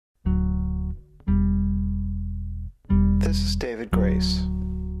This is David Grace.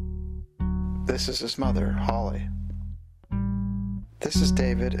 This is his mother, Holly. This is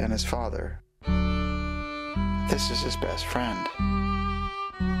David and his father. This is his best friend.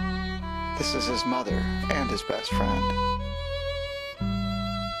 This is his mother and his best friend.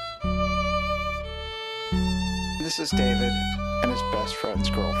 This is David and his best friend's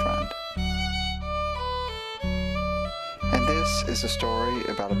girlfriend. And this is a story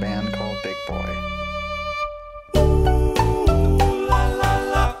about a band called Big Boy.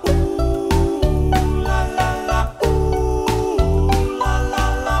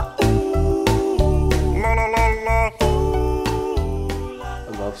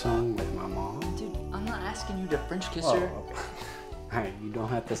 Song with my mom. Dude, I'm not asking you to French kiss Oh, her. okay. Alright, you don't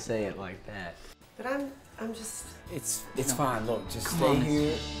have to say it like that. But I'm just... It's fine. Look, just Come stay on.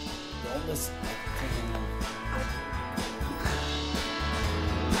 here. Don't listen.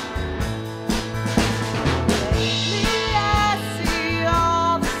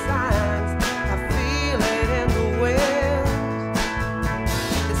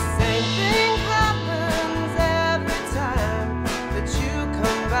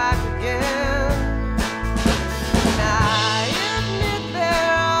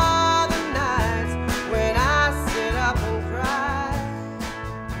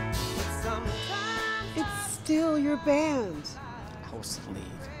 Still your band. I was the lead.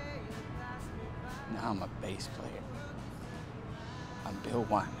 Now I'm a bass player. I'm Bill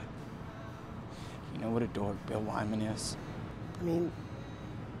Wyman. You know what a dork Bill Wyman is? I mean,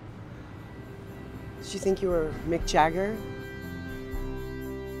 did you think you were Mick Jagger?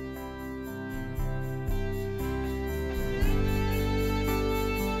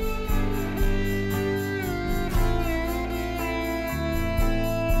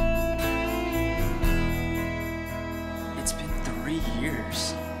 It's been 3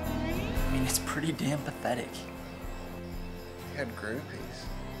 years. I mean, it's pretty damn pathetic. You had groupies.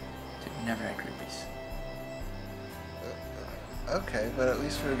 Dude, never had groupies. Okay, but at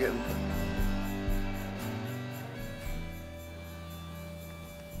least we were getting...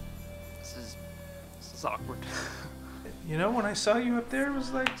 This is awkward. You know, when I saw you up there, it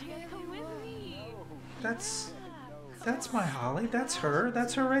was like, that's my Holly. That's her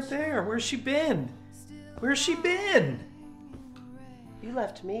right there. Where's she been? Where's she been? You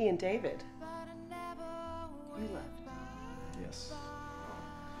left me and David. You left. Yes.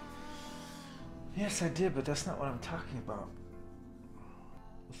 Yes, I did, but that's not what I'm talking about.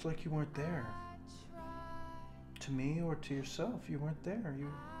 It's like you weren't there. To me or to yourself, you weren't there.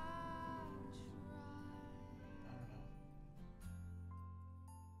 You